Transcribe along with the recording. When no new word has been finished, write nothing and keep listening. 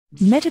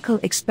Medical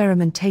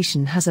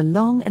experimentation has a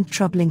long and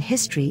troubling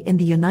history in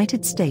the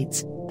United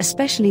States,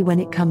 especially when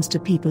it comes to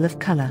people of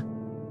color.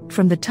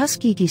 From the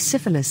Tuskegee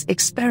syphilis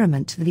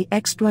experiment to the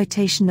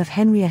exploitation of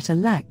Henrietta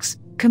Lacks,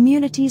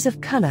 communities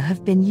of color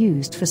have been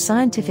used for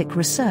scientific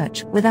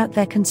research without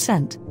their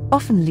consent,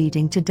 often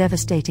leading to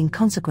devastating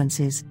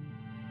consequences.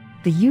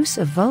 The use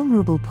of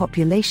vulnerable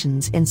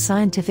populations in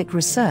scientific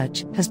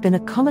research has been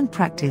a common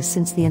practice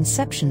since the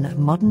inception of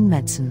modern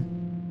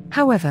medicine.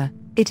 However,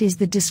 it is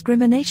the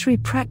discriminatory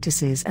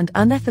practices and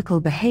unethical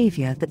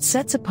behavior that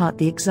sets apart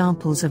the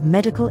examples of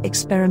medical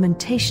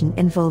experimentation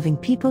involving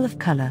people of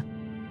color.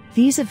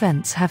 These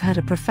events have had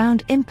a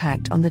profound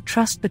impact on the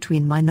trust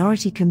between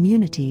minority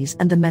communities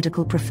and the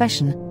medical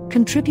profession,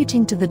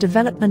 contributing to the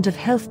development of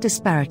health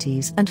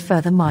disparities and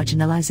further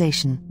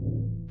marginalization.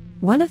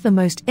 One of the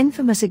most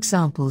infamous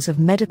examples of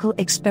medical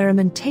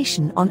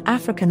experimentation on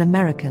African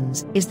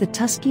Americans is the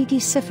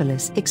Tuskegee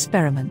syphilis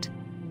experiment.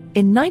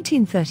 In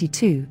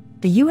 1932,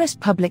 the U.S.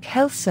 Public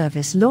Health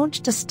Service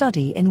launched a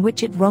study in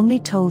which it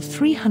wrongly told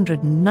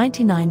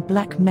 399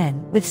 black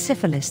men with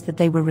syphilis that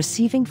they were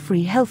receiving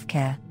free health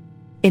care.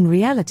 In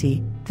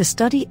reality, the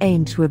study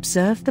aimed to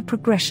observe the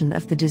progression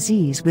of the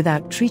disease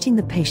without treating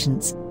the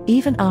patients,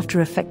 even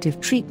after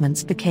effective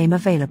treatments became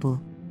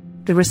available.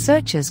 The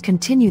researchers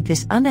continued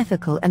this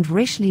unethical and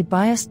racially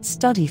biased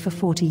study for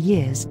 40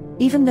 years,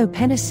 even though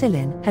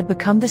penicillin had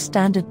become the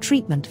standard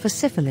treatment for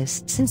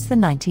syphilis since the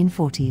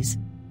 1940s.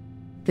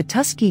 The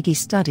Tuskegee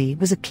study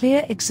was a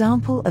clear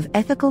example of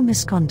ethical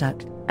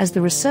misconduct, as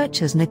the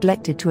researchers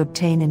neglected to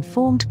obtain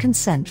informed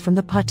consent from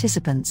the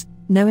participants,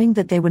 knowing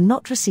that they were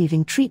not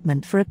receiving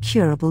treatment for a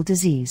curable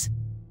disease.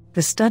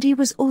 The study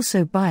was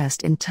also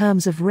biased in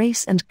terms of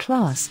race and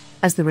class,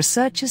 as the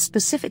researchers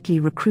specifically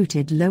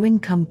recruited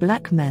low-income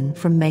black men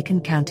from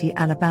Macon County,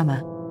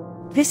 Alabama.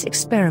 This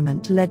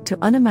experiment led to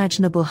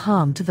unimaginable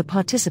harm to the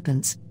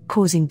participants,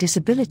 causing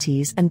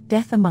disabilities and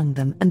death among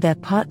them and their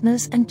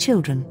partners and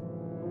children.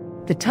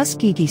 The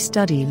Tuskegee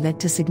study led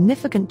to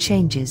significant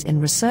changes in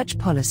research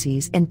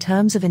policies in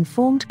terms of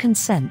informed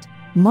consent,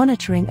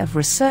 monitoring of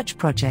research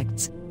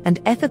projects, and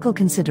ethical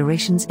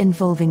considerations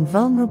involving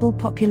vulnerable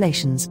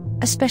populations,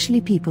 especially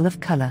people of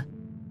color.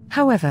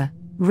 However,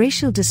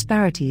 racial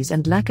disparities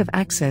and lack of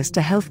access to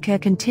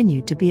healthcare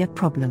continued to be a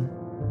problem.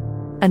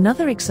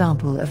 Another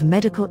example of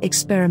medical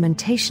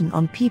experimentation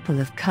on people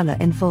of color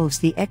involves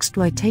the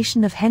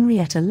exploitation of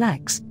Henrietta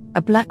Lacks,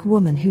 a black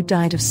woman who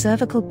died of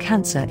cervical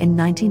cancer in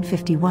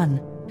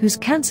 1951, whose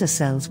cancer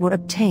cells were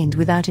obtained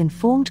without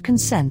informed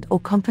consent or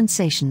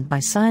compensation by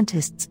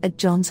scientists at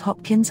Johns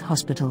Hopkins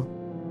Hospital.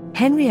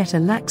 Henrietta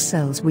Lacks'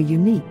 cells were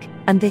unique,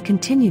 and they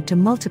continued to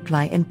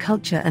multiply in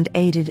culture and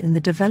aided in the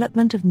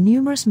development of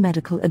numerous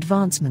medical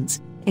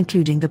advancements,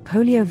 including the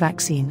polio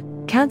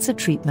vaccine, cancer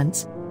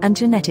treatments, and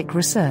genetic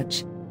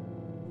research.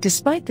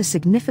 Despite the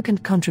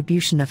significant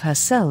contribution of her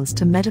cells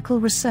to medical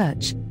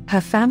research, her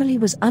family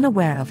was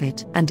unaware of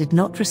it and did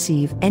not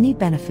receive any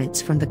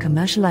benefits from the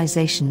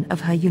commercialization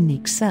of her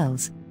unique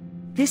cells.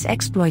 This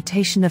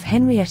exploitation of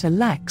Henrietta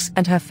Lacks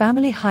and her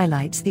family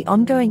highlights the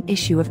ongoing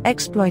issue of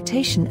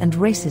exploitation and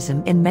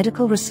racism in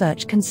medical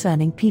research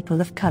concerning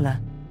people of color.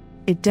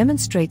 It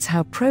demonstrates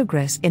how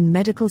progress in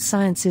medical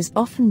sciences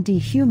often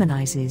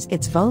dehumanizes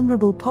its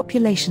vulnerable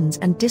populations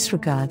and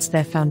disregards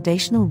their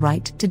foundational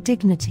right to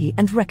dignity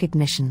and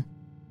recognition.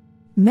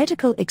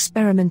 Medical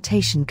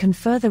experimentation can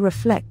further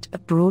reflect a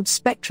broad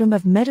spectrum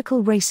of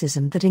medical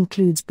racism that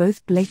includes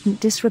both blatant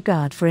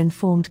disregard for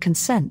informed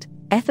consent,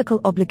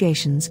 ethical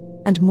obligations,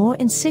 and more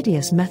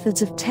insidious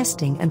methods of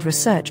testing and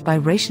research by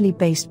racially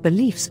based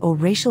beliefs or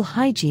racial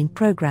hygiene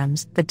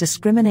programs that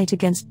discriminate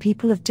against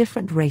people of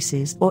different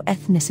races or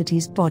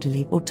ethnicities'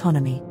 bodily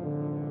autonomy.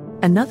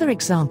 Another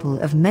example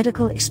of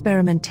medical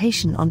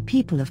experimentation on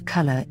people of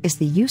color is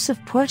the use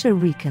of Puerto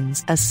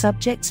Ricans as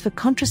subjects for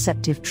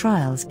contraceptive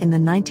trials in the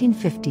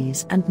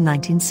 1950s and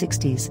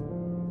 1960s.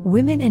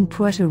 Women in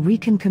Puerto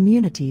Rican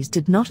communities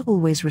did not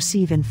always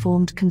receive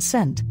informed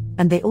consent,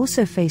 and they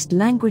also faced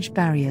language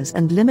barriers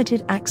and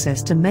limited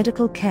access to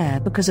medical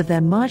care because of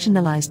their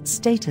marginalized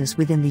status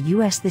within the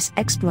U.S. This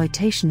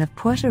exploitation of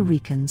Puerto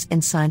Ricans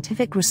in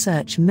scientific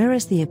research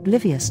mirrors the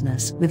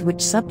obliviousness with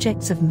which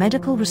subjects of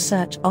medical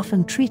research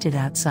often treated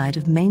outside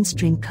of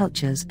mainstream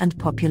cultures and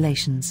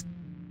populations.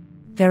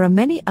 There are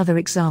many other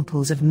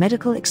examples of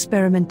medical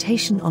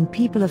experimentation on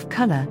people of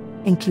color,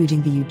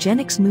 including the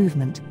eugenics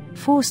movement,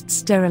 forced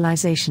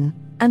sterilization,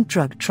 and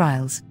drug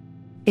trials.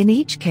 In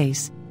each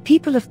case,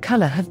 people of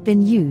color have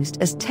been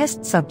used as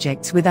test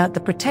subjects without the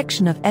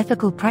protection of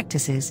ethical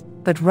practices,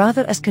 but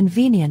rather as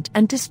convenient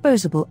and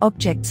disposable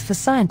objects for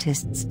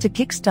scientists to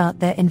kickstart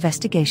their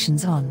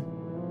investigations on.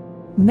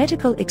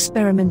 Medical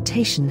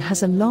experimentation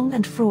has a long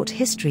and fraught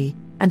history,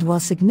 and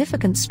while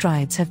significant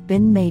strides have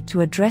been made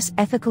to address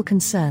ethical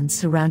concerns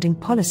surrounding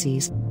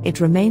policies, it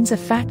remains a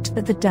fact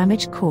that the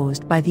damage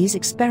caused by these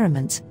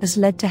experiments has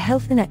led to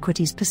health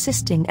inequities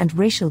persisting and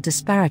racial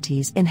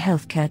disparities in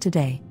healthcare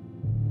today.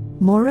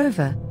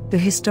 Moreover, The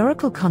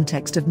historical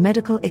context of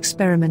medical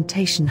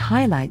experimentation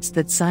highlights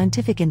that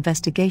scientific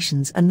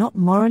investigations are not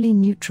morally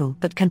neutral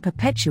but can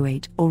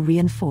perpetuate or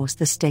reinforce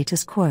the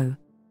status quo.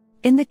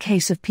 In the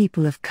case of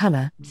people of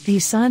color,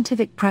 these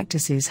scientific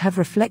practices have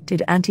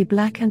reflected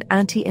anti-Black and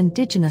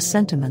anti-Indigenous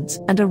sentiments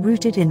and are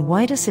rooted in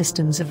wider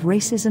systems of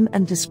racism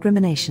and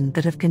discrimination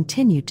that have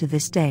continued to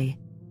this day.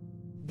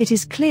 It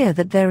is clear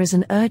that there is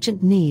an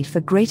urgent need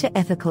for greater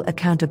ethical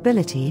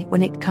accountability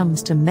when it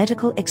comes to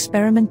medical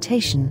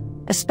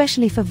experimentation,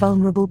 especially for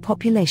vulnerable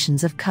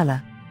populations of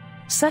color.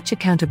 Such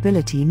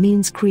accountability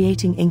means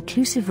creating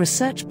inclusive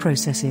research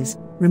processes,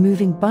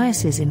 removing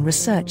biases in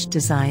research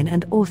design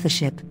and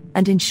authorship,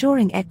 and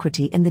ensuring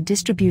equity in the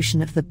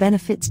distribution of the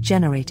benefits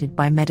generated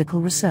by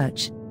medical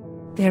research.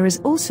 There is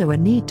also a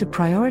need to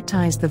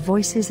prioritize the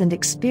voices and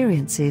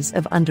experiences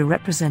of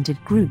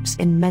underrepresented groups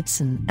in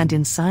medicine and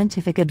in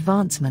scientific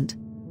advancement.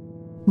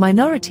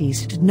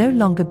 Minorities should no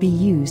longer be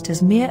used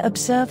as mere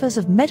observers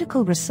of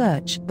medical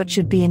research but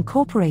should be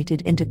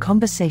incorporated into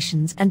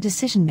conversations and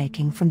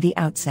decision-making from the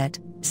outset,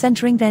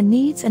 centering their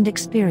needs and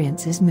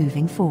experiences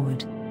moving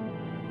forward.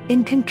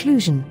 In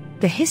conclusion,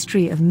 the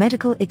history of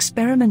medical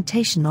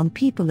experimentation on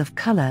people of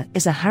color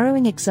is a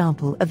harrowing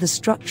example of the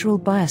structural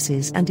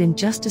biases and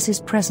injustices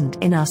present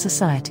in our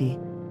society.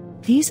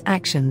 These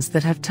actions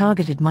that have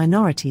targeted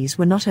minorities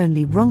were not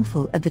only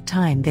wrongful at the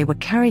time they were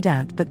carried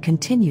out but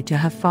continue to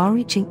have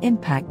far-reaching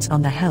impacts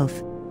on the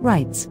health,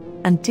 rights,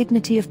 and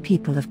dignity of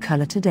people of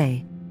color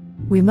today.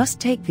 We must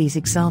take these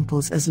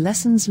examples as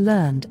lessons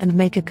learned and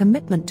make a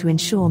commitment to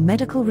ensure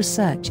medical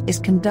research is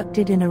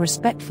conducted in a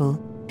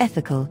respectful,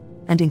 ethical,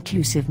 and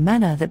inclusive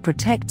manner that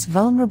protects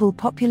vulnerable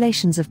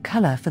populations of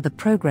color for the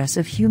progress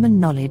of human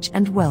knowledge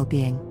and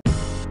well-being.